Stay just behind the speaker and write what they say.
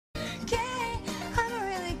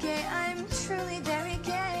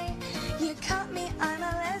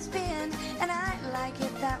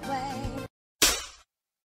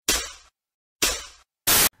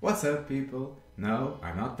What's up, people? No,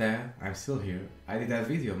 I'm not dead, I'm still here. I did that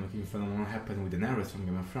video making fun of what happened with Daenerys from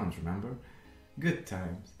Game of Thrones, remember? Good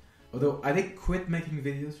times. Although I did quit making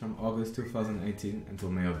videos from August 2018 until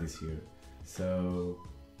May of this year. So,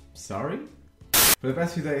 sorry? For the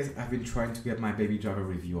past few days, I've been trying to get my Baby Driver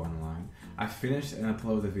review online. I finished and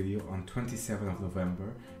uploaded the video on 27th of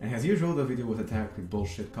November, and as usual the video was attacked with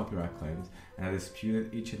bullshit copyright claims, and I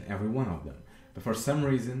disputed each and every one of them. But for some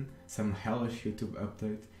reason, some hellish YouTube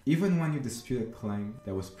update, even when you dispute a claim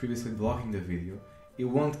that was previously blocking the video, it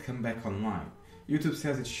won't come back online. YouTube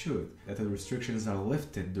says it should, that the restrictions are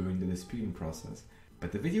lifted during the disputing process,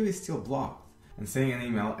 but the video is still blocked, and sending an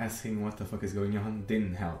email asking what the fuck is going on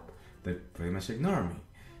didn't help. They pretty much ignore me.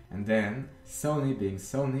 And then, Sony being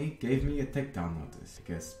Sony gave me a takedown notice,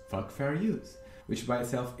 because fuck fair use, which by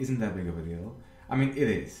itself isn't that big of a deal. I mean, it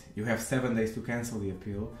is. You have 7 days to cancel the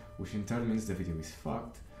appeal, which in turn means the video is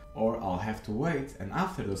fucked, or I'll have to wait, and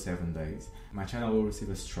after those 7 days, my channel will receive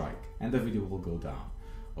a strike, and the video will go down.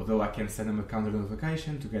 Although I can send them a counter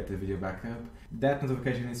notification to get the video back up, that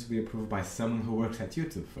notification needs to be approved by someone who works at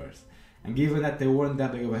YouTube first. And given that they weren't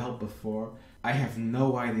that big of a help before, I have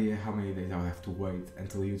no idea how many days I'll have to wait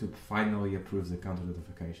until YouTube finally approves the counter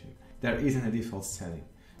notification. There isn't a default setting.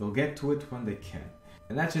 They'll get to it when they can.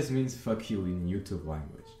 And that just means fuck you in YouTube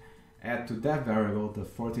language. Add to that variable the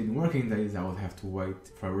 14 working days I will have to wait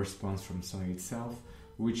for a response from Sony itself,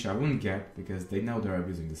 which I won't get because they know they're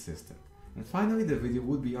abusing the system. And finally the video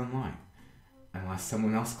would be online, unless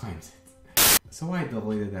someone else claims it. So I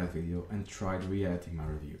deleted that video and tried re-editing my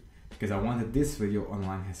review, because I wanted this video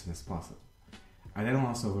online as soon as possible. I then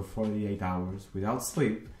lost over 48 hours without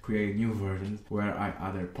sleep, creating new versions where I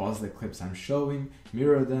either pause the clips I'm showing,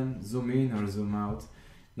 mirror them, zoom in or zoom out.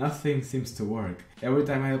 Nothing seems to work. Every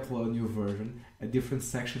time I upload a new version, a different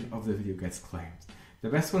section of the video gets claimed. The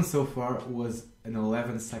best one so far was an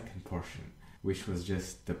 11-second portion, which was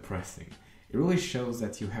just depressing. It really shows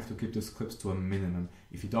that you have to keep those clips to a minimum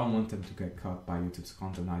if you don't want them to get caught by YouTube's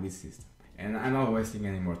content ID system. And I'm not wasting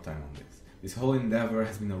any more time on this. This whole endeavor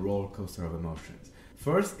has been a roller coaster of emotions.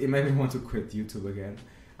 First, it made me want to quit YouTube again.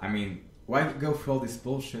 I mean, why go through all this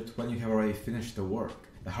bullshit when you have already finished the work?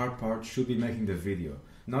 The hard part should be making the video,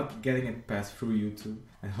 not getting it passed through YouTube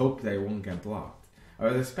and hope that it won't get blocked. I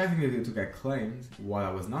was expecting the video to get claimed. What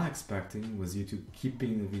I was not expecting was YouTube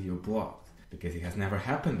keeping the video blocked, because it has never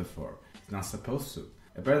happened before. It's not supposed to.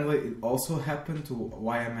 Apparently, it also happened to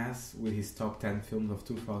YMS with his top 10 films of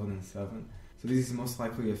 2007. So this is most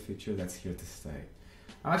likely a feature that's here to stay.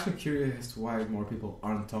 I'm actually curious as to why more people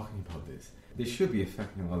aren't talking about this. This should be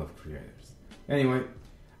affecting a lot of creators. Anyway,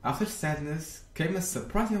 after sadness came a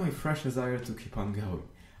surprisingly fresh desire to keep on going.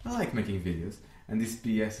 I like making videos, and this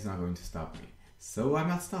BS is not going to stop me. So I'm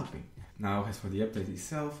not stopping. Now, as for the update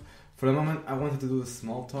itself, for the moment I wanted to do a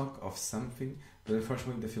small talk of something, but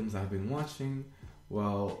unfortunately the films I've been watching,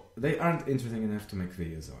 well, they aren't interesting enough to make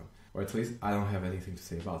videos on. Or at least I don't have anything to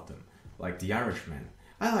say about them. Like The Irishman.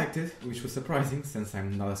 I liked it, which was surprising since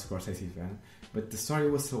I'm not a Scorsese fan, but the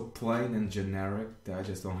story was so plain and generic that I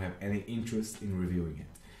just don't have any interest in reviewing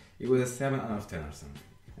it. It was a 7 out of 10 or something.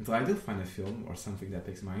 Until I do find a film or something that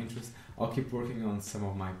piques my interest, I'll keep working on some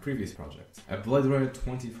of my previous projects. A Blade Runner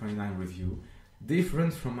 2049 review,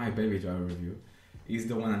 different from my Baby Driver review, is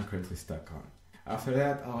the one I'm currently stuck on. After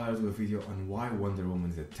that, I'll either do a video on why Wonder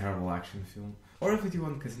Woman is a terrible action film, or a video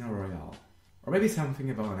on Casino Royale, or maybe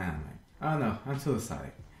something about an anime. I don't know, I'm still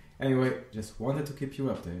deciding. Anyway, just wanted to keep you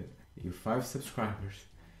updated. You 5 subscribers.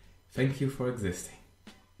 Thank you for existing.